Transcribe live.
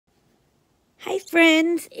Hi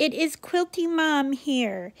friends, it is Quilty Mom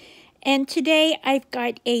here, and today I've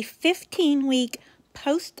got a 15-week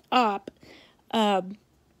post-op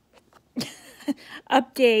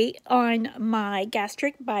update on my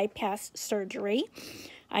gastric bypass surgery.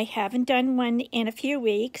 I haven't done one in a few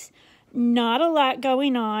weeks. Not a lot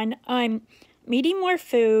going on. I'm eating more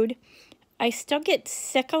food. I still get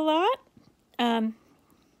sick a lot. I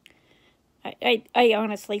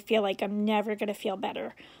honestly feel like I'm never going to feel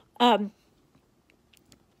better.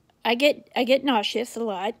 I get nauseous a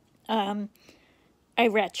lot. I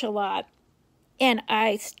retch a lot, and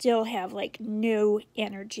I still have like no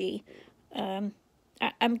energy. I'm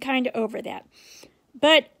kind of over that,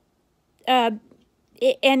 but and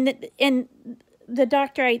the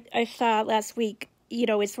doctor I saw last week,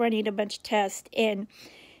 is running a bunch of tests and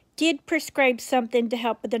did prescribe something to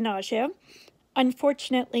help with the nausea.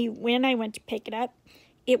 Unfortunately, when I went to pick it up,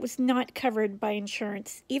 it was not covered by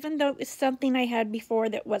insurance, even though it was something I had before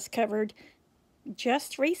that was covered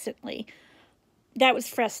just recently. That was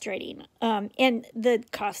frustrating. And the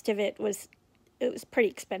cost of it was pretty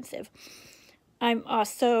expensive. I'm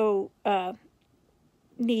also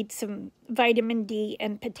need some vitamin D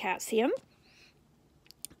and potassium.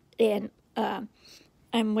 And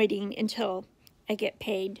I'm waiting until I get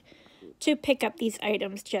paid to pick up these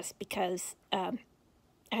items just because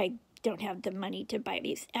I don't have the money to buy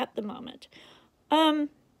these at the moment.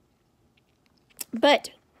 But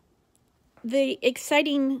the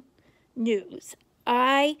exciting news,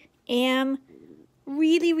 I am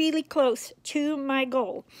really, really close to my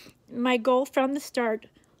goal. My goal from the start,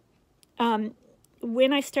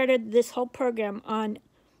 when I started this whole program on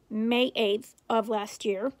May 8th of last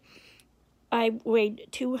year, I weighed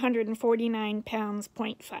 249 pounds,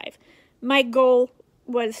 0.5. My goal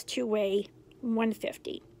was to weigh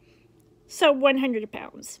 150. So 100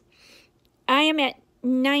 pounds. I am at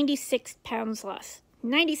 96 pounds less.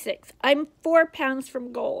 96. I'm 4 pounds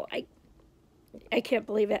from goal. I can't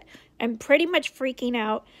believe it. I'm pretty much freaking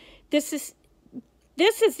out. This is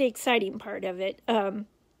the exciting part of it. I've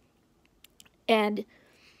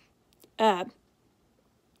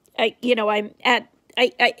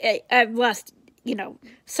lost,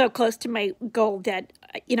 so close to my goal that,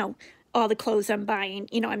 all the clothes I'm buying,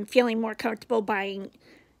 I'm feeling more comfortable buying,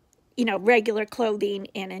 regular clothing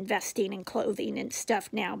and investing in clothing and stuff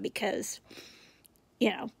now because,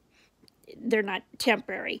 they're not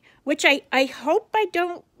temporary, which I hope I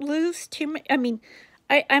don't lose too much. I mean,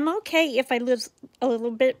 I'm okay if I lose a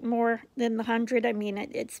little bit more than the 100. I mean,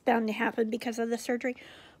 it's bound to happen because of the surgery,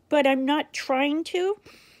 but I'm not trying to.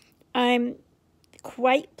 I'm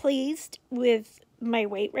quite pleased with my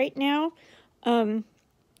weight right now. I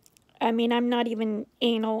mean, I'm not even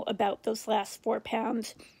anal about those last 4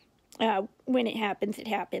 pounds. When it happens, it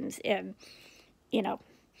happens. And,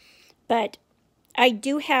 but I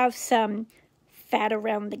do have some fat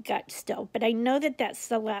around the gut still, but I know that that's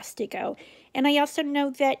the last to go. And I also know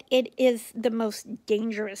that it is the most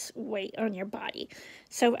dangerous weight on your body.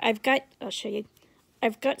 So I'll show you,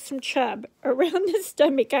 I've got some chub around the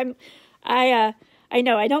stomach. I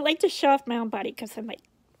know I don't like to show off my own body because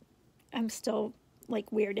I'm still like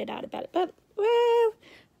weirded out about it. But, well,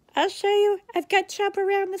 I'll show you. I've got chub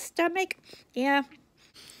around the stomach. Yeah,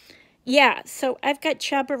 so I've got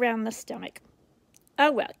chub around the stomach.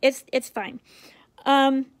 Oh, well, it's fine.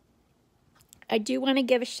 I do want to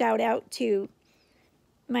give a shout out to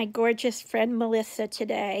my gorgeous friend Melissa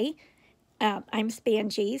today. I'm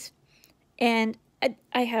Spangies, and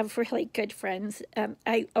I have really good friends.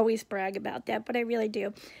 I always brag about that, but I really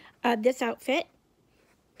do. This outfit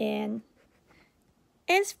and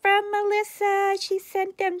is from Melissa. She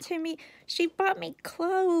sent them to me. She bought me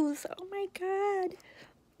clothes. Oh my God.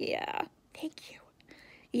 Yeah, thank you.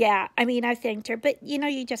 Yeah, I mean, I thanked her, but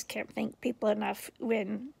you just can't thank people enough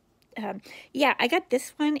when, yeah, I got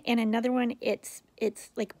this one and another one. It's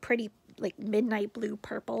like pretty, like midnight blue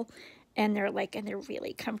purple, and they're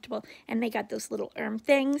really comfortable, and they got those little arm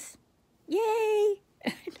things. Yay!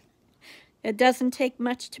 It doesn't take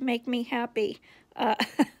much to make me happy. I'm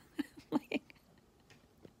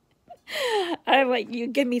like, you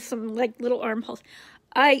give me some like little armholes.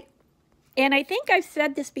 And I think I've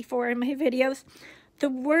said this before in my videos. The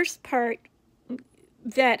worst part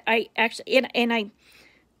that I actually, and I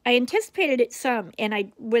anticipated it some, and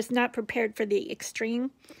I was not prepared for the extreme,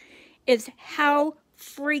 is how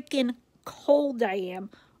freaking cold I am.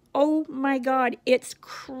 Oh my God, it's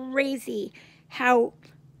crazy how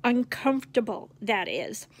uncomfortable that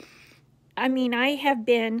is. I mean, I have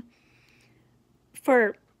been,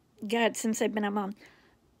 for God, since I've been a mom,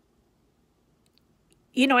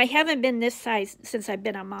 I haven't been this size since I've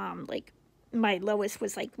been a mom, like my lowest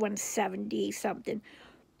was like 170 something.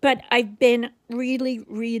 But I've been really,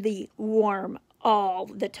 really warm all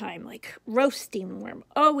the time, like roasting warm,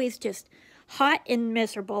 always just hot and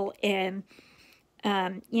miserable. And,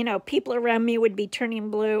 you know, people around me would be turning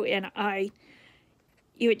blue, and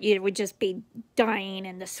it would just be dying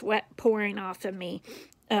and the sweat pouring off of me.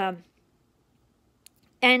 And,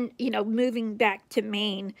 you know, moving back to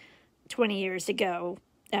Maine 20 years ago,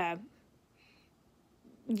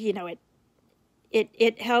 you know,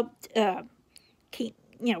 it helped keep,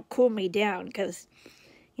 you know, cool me down, because,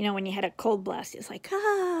 you know, when you had a cold blast, it's like,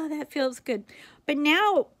 ah, that feels good. But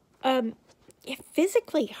now, it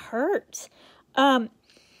physically hurts. I'm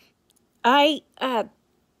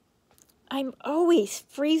always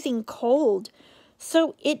freezing cold.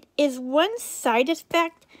 So it is one side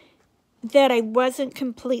effect that I wasn't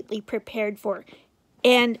completely prepared for.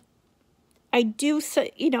 And I do, so,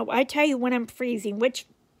 you know, I tell you when I'm freezing, which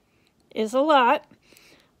is a lot.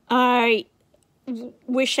 I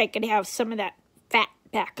wish I could have some of that fat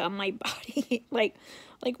back on my body. like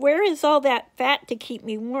where is all that fat to keep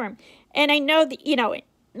me warm? And I know that, you know,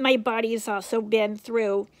 my body has also been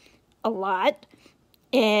through a lot.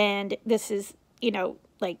 And this is, you know,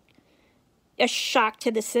 like a shock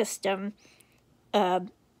to the system.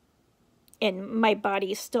 And my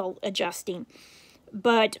body is still adjusting.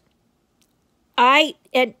 But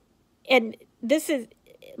and this is,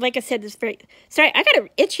 like I said, this very, sorry, I got an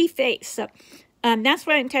itchy face. So, that's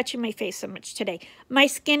why I'm touching my face so much today. My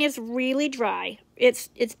skin is really dry. It's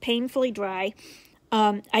painfully dry.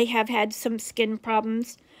 I have had some skin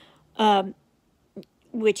problems,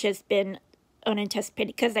 which has been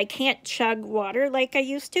unanticipated, because I can't chug water like I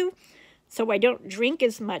used to. So I don't drink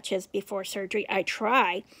as much as before surgery. I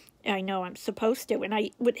try. I know I'm supposed to. And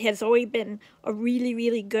I has always been a really,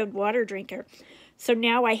 really good water drinker. So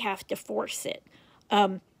now I have to force it.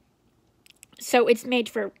 So it's made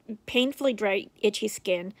for painfully dry, itchy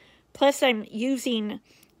skin. Plus I'm using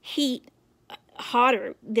heat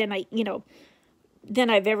hotter than than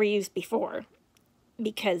I've ever used before,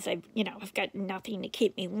 because I've got nothing to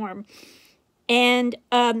keep me warm. And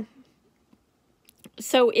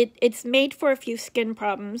so it's made for a few skin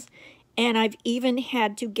problems, and I've even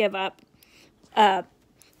had to give up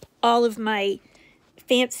all of my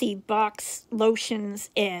fancy box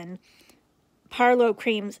lotions and Parlo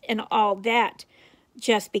creams and all that,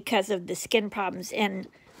 just because of the skin problems. And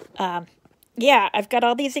yeah, I've got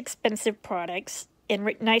all these expensive products and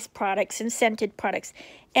nice products and scented products,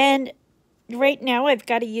 and right now I've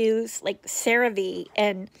got to use like CeraVe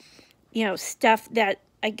and stuff that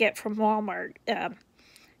I get from Walmart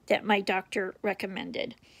that my doctor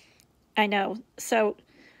recommended. I know. So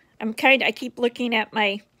I keep looking at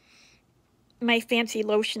my fancy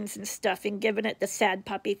lotions and stuff and giving it the sad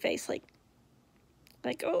puppy face, like,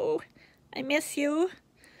 oh, I miss you.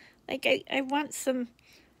 Like, I want some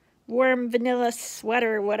warm vanilla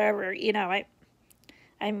sweater or whatever.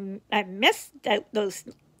 I miss those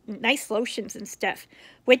nice lotions and stuff,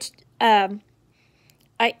 which I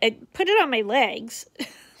put it on my legs,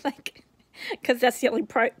 like, because that's the only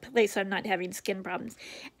place I'm not having skin problems.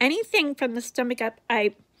 Anything from the stomach up,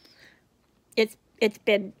 it's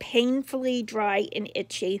been painfully dry and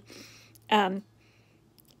itchy.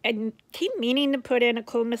 I keep meaning to put in a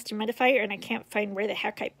cool mist humidifier, and I can't find where the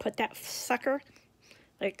heck I put that sucker.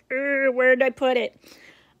 Like, where did I put it?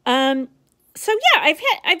 So yeah, I've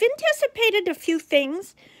anticipated a few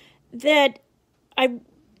things that I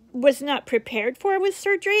was not prepared for with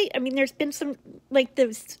surgery. I mean, there's been some, like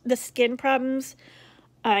the skin problems.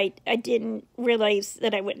 I didn't realize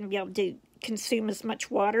that I wouldn't be able to consume as much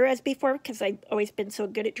water as before, because I've always been so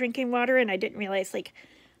good at drinking water, and I didn't realize like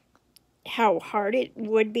how hard it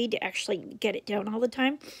would be to actually get it down all the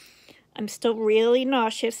time. I'm still really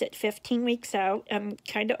nauseous at 15 weeks out. I'm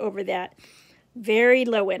kind of over that. Very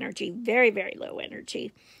low energy, very, very low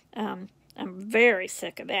energy. I'm very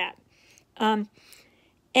sick of that.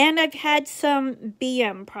 And I've had some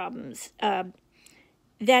BM problems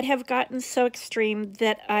that have gotten so extreme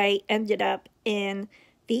that I ended up in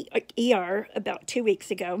the ER about 2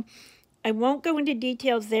 weeks ago. I won't go into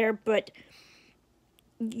details there, but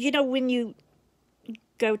when you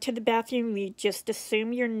go to the bathroom, you just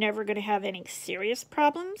assume you're never going to have any serious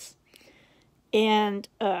problems. And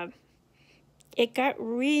it got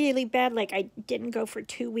really bad. Like, I didn't go for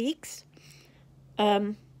 2 weeks.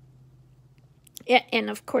 And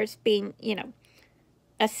of course, being,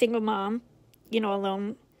 a single mom,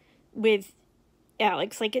 alone with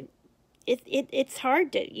Alex, like, it's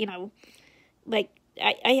hard to, like,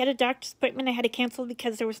 I had a doctor's appointment I had to cancel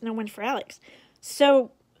because there was no one for Alex.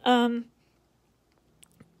 So,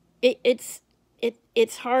 it's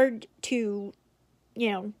it's hard to,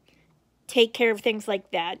 you know, take care of things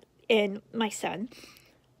like that in my son.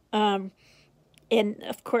 Um, and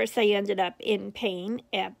of course, I ended up in pain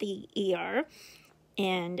at the ER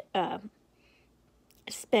and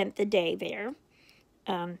spent the day there.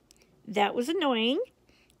 That was annoying.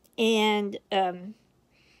 And,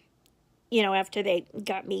 you know, after they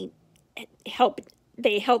got me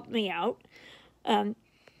they helped me out.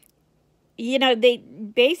 You know, they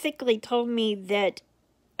basically told me that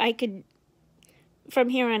I could, from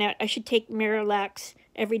here on out, I should take Miralax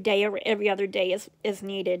every day or every other day as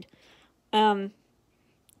needed to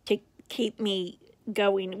keep me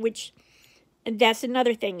going, which that's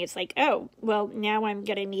another thing. It's like, oh, well, now I'm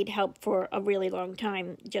going to need help for a really long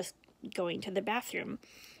time just going to the bathroom.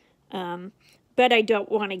 But I don't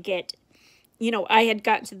want to get, you know, I had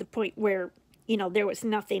gotten to the point where, you know, there was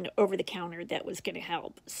nothing over the counter that was going to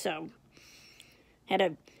help. So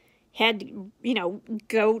had you know,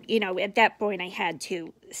 go, you know, at that point I had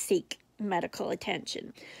to seek medical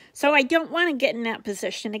attention. So I don't want to get in that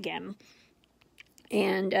position again.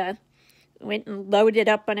 And went and loaded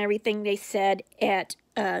up on everything they said at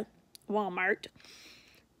Walmart.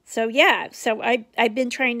 So yeah, so I've been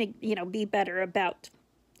trying to, you know, be better about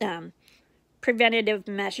preventative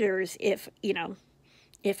measures. If, you know,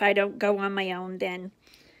 if I don't go on my own, then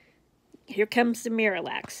here comes the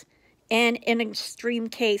Miralax. And in an extreme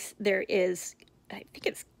case, there is, I think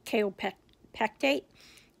it's kaopectate.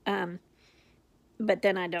 But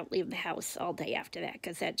then I don't leave the house all day after that,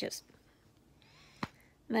 because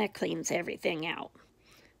that cleans everything out.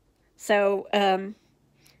 So,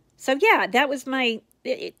 so yeah, that was my,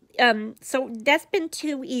 so that's been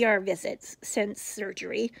 2 ER visits since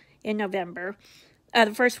surgery in November.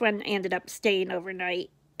 The first one ended up staying overnight,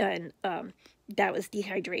 and that was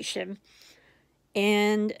dehydration.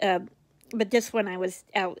 And, but this one I was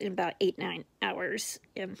out in about 8-9 hours.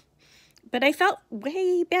 But I felt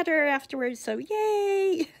way better afterwards, so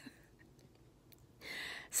yay!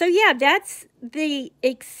 So yeah, that's the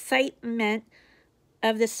excitement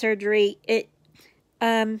of the surgery. It,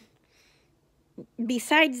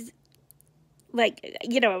 besides, like,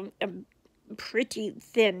 you know, I'm pretty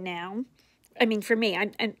thin now. I mean, for me,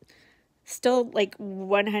 I'm still like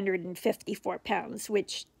 154 pounds,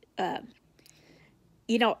 which,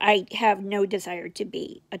 you know, I have no desire to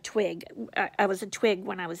be a twig. I was a twig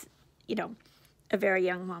when I was, you know, a very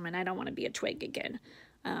young woman. I don't want to be a twig again.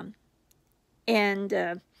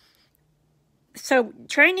 And so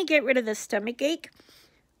trying to get rid of the stomach ache,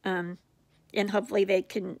 and hopefully they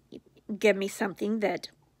can give me something that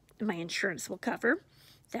my insurance will cover.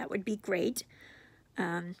 That would be great.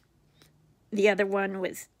 The other one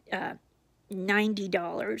was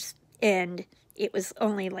 $90, and it was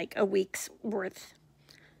only like a week's worth.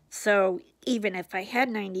 So even if I had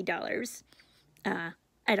 $90,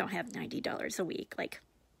 I don't have $90 a week. Like,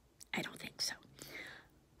 I don't think so.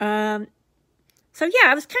 So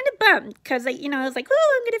yeah, I was kind of bummed because, you know, I was like,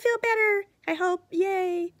 oh, I'm going to feel better. I hope.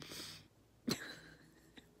 Yay.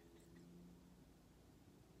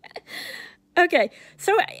 Okay.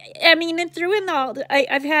 So, I mean, and through it all,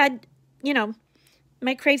 I've had, you know,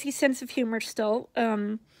 my crazy sense of humor still.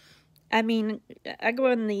 I mean, I go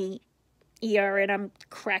in the ER and I'm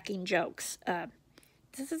cracking jokes.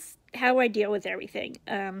 This is how I deal with everything.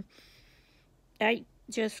 I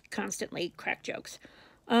just constantly crack jokes.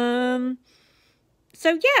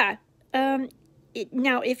 So yeah,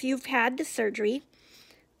 now if you've had the surgery,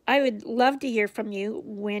 I would love to hear from you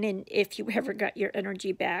when and if you ever got your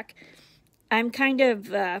energy back. I'm kind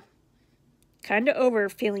of over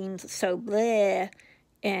feeling so bleh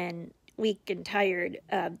and weak and tired.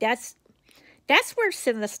 That's worse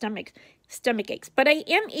than the stomach aches. But I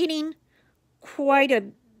am eating quite a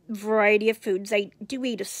variety of foods. I do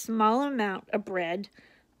eat a small amount of bread.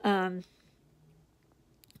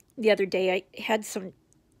 The other day I had some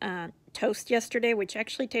toast yesterday, which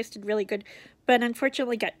actually tasted really good, but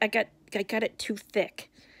unfortunately I got it too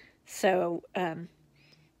thick. So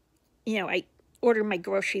you know, I ordered my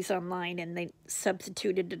groceries online and they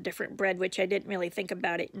substituted a different bread, which I didn't really think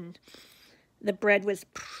about it, and the bread was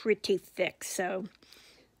pretty thick, so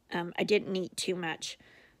I didn't eat too much.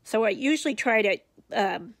 So I usually try to,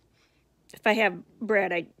 if I have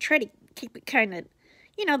bread, I try to keep it kind of,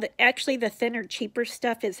 you know, actually the thinner, cheaper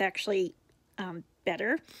stuff is actually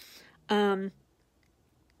better.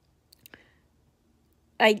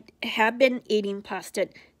 I have been eating pasta.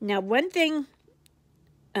 Now, one thing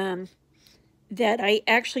that I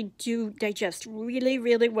actually do digest really,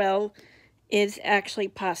 really well is actually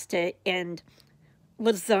pasta, and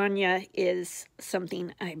lasagna is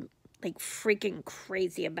something I'm like freaking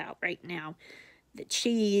crazy about right now. the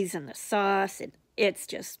cheese and the sauce, and it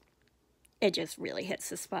just really hits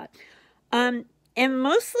the spot. And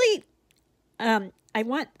mostly, I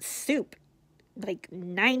want soup, like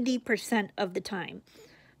 90% of the time.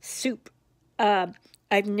 Soup.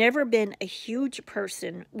 I've never been a huge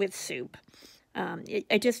person with soup.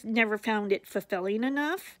 I just never found it fulfilling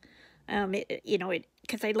enough.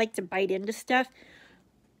 Because I like to bite into stuff.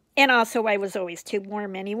 And also, I was always too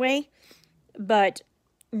warm anyway. But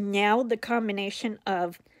now the combination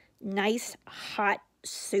of nice hot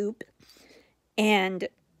soup and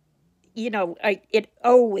it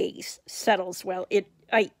always settles well.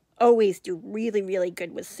 I always do really, really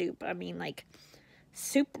good with soup. I mean, like,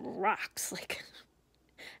 soup rocks. Like,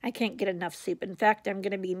 I can't get enough soup. In fact, I'm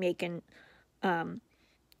going to be making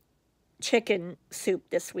chicken soup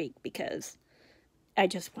this week because I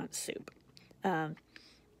just want soup.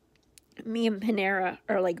 Me and Panera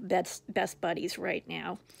are like best buddies right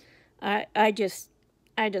now. I just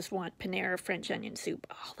want Panera French onion soup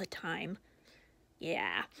all the time.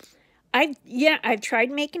 Yeah. I've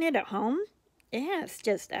tried making it at home. Yeah,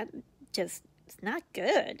 it's not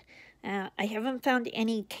good. I haven't found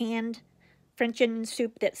any canned French onion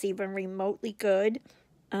soup that's even remotely good.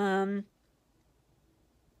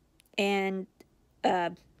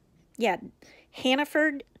 Yeah,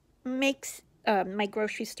 Hannaford makes, my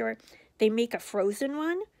grocery store, they make a frozen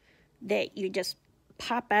one that you just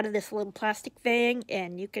pop out of this little plastic thing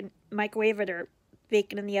and you can microwave it or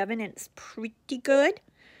bake it in the oven, and it's pretty good.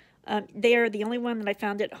 They are the only one that I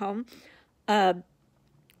found at home.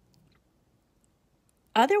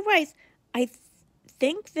 Otherwise, I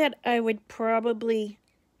think that I would probably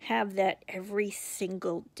have that every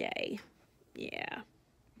single day. Yeah.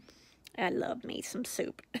 I love me some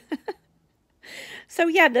soup. So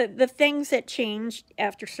yeah, the things that changed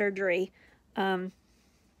after surgery, and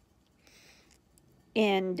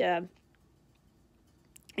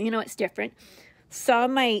it's different. Saw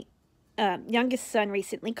my youngest son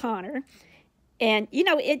recently, Connor, and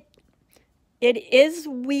it is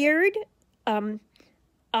weird. All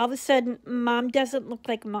of a sudden, Mom doesn't look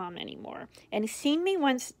like Mom anymore. And he's seen me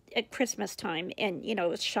once at Christmas time, and it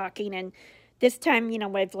was shocking. And this time,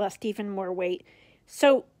 I've lost even more weight.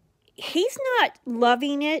 So he's not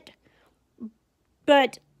loving it,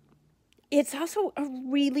 but it's also a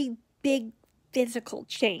really big physical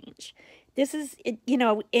change. This is,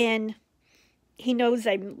 and he knows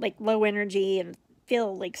I'm like low energy and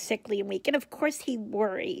feel like sickly and weak. And of course he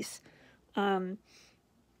worries.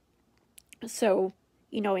 So,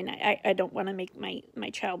 and I don't want to make my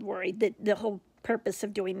child worry. The whole purpose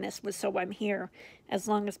of doing this was so I'm here as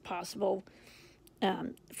long as possible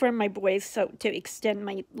for my boys, so to extend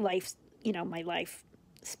my life, my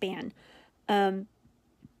lifespan.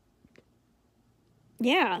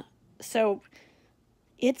 Yeah, so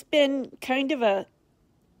it's been kind of a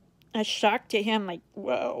shock to him, like,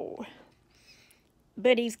 whoa.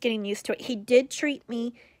 But he's getting used to it. He did treat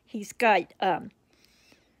me. He's got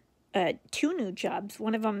 2 new jobs.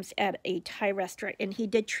 One of them's at a Thai restaurant, and he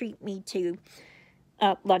did treat me to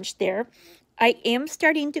lunch there. I am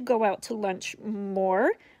starting to go out to lunch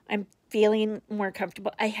more. I'm feeling more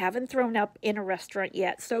comfortable. I haven't thrown up in a restaurant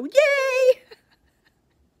yet, so yay!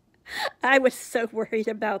 I was so worried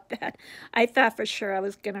about that. I thought for sure I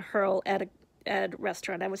was going to hurl at a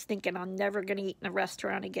restaurant. I was thinking I'm never going to eat in a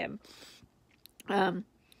restaurant again. I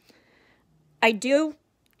do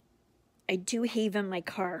heave in my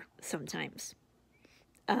car sometimes.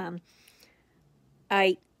 When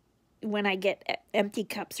I get empty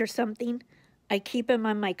cups or something, I keep them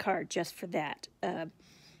on my car just for that.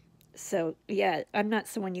 So yeah, I'm not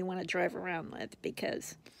someone you want to drive around with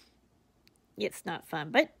because it's not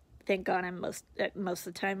fun. But thank God I'm most of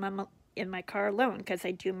the time I'm in my car alone because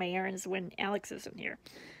I do my errands when Alex isn't here.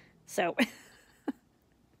 So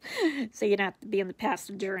so you don't have to be in the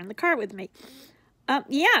passenger in the car with me.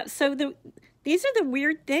 Yeah, so these are the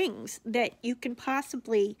weird things that you can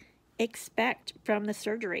possibly expect from the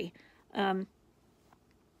surgery.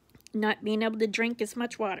 Not being able to drink as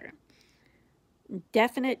much water.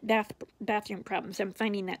 Definite bathroom problems. I'm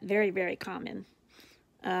finding that very, very common.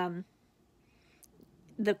 The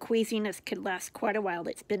queasiness could last quite a while.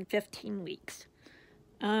 It's been 15 weeks.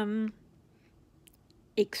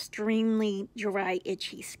 Extremely dry,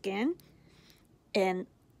 itchy skin. And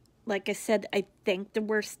like I said, I think the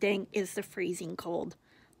worst thing is the freezing cold.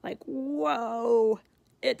 Like, whoa,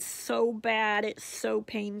 it's so bad. It's so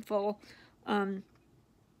painful.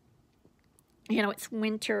 It's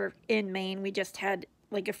winter in Maine. We just had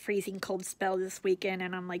like a freezing cold spell this weekend,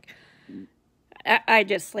 and I'm like, I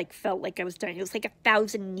just like felt like I was dying. It was like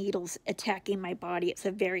 1,000 needles attacking my body. It's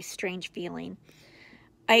a very strange feeling.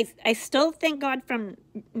 I still, thank God, from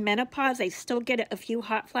menopause, I still get a few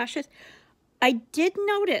hot flashes. I did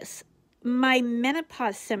notice my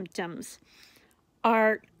menopause symptoms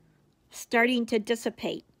are starting to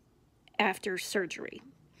dissipate after surgery,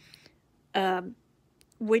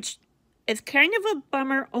 which is kind of a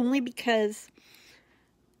bummer, only because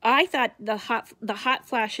I thought the hot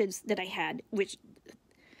flashes that I had, which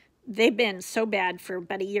they've been so bad for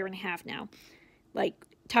about a year and a half now, like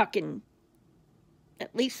talking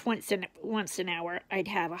at least once an hour, I'd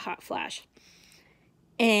have a hot flash,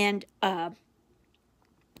 and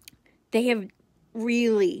they have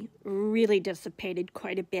really, really dissipated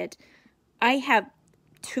quite a bit. I have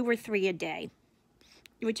 2 or 3 a day,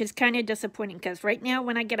 which is kind of disappointing, because right now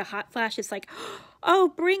when I get a hot flash, it's like,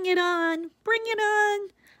 oh, bring it on, bring it on.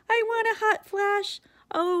 I want a hot flash.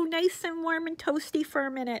 Oh, nice and warm and toasty for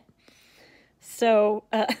a minute. So,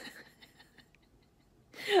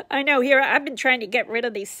 I know, here I've been trying to get rid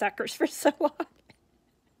of these suckers for so long.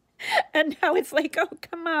 And now it's like, oh,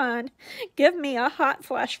 come on. Give me a hot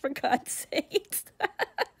flash, for God's sakes.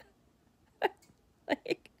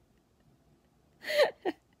 Like,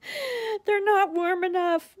 they're not warm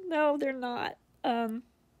enough. No, they're not.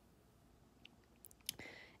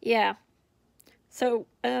 Yeah. So,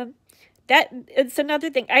 that, it's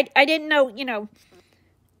another thing. I didn't know,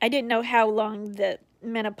 I didn't know how long the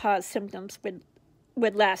menopause symptoms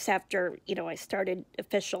would last after, I started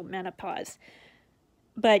official menopause.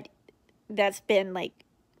 But that's been like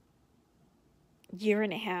a year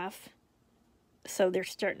and a half. So they're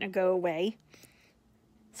starting to go away.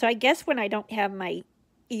 So I guess when I don't have my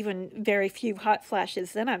even very few hot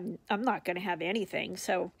flashes, then I'm not going to have anything.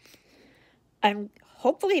 So I'm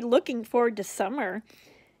hopefully looking forward to summer.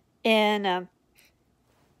 And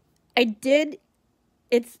it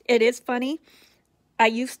is funny. I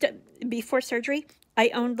used to, before surgery, I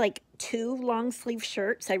owned like 2 long sleeve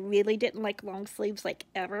shirts. I really didn't like long sleeves, like,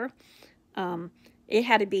 ever. It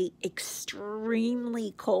had to be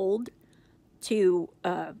extremely cold to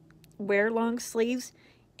wear long sleeves.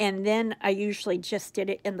 And then I usually just did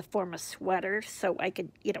it in the form of sweaters, so I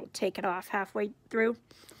could, take it off halfway through.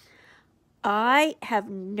 I have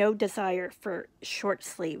no desire for short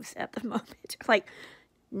sleeves at the moment. Like,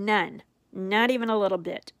 none. Not even a little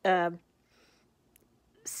bit.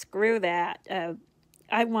 Screw that.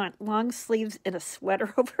 I want long sleeves and a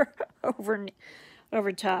sweater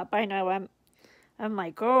over top. I know, I'm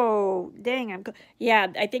like, oh, dang, yeah,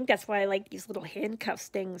 I think that's why I like these little handcuffs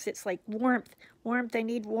things. It's like warmth, I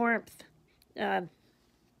need warmth.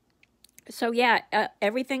 So yeah,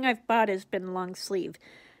 everything I've bought has been long sleeve.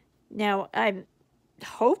 Now, I'm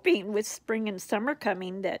hoping with spring and summer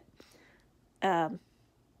coming that I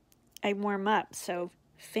warm up, so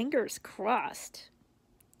fingers crossed.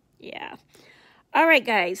 Yeah. All right,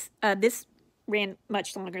 guys, this ran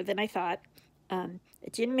much longer than I thought.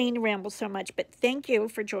 It didn't mean to ramble so much, but thank you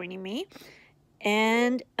for joining me.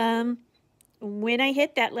 And when I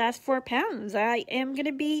hit that last 4 pounds, I am going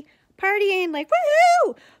to be partying like,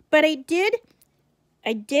 woohoo! But I did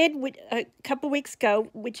a couple weeks ago,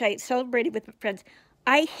 which I celebrated with my friends,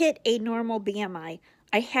 I hit a normal BMI.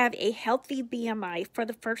 I have a healthy BMI for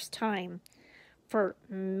the first time for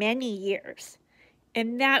many years.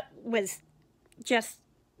 And that was just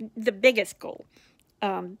the biggest goal.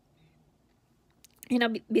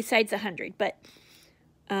 Besides 100, but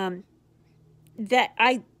that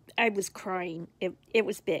I was crying. It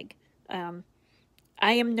was big. I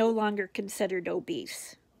am no longer considered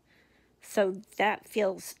obese, so that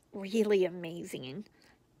feels really amazing.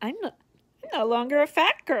 I'm no longer a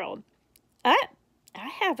fat girl. I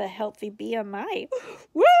have a healthy BMI.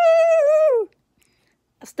 Woo!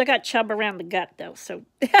 I still got chub around the gut though, so.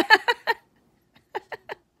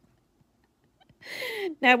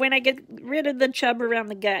 Now, when I get rid of the chub around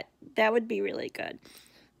the gut, that would be really good.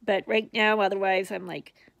 But right now, otherwise,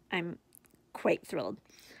 I'm quite thrilled.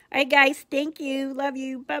 All right, guys, thank you. Love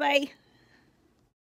you. Bye-bye.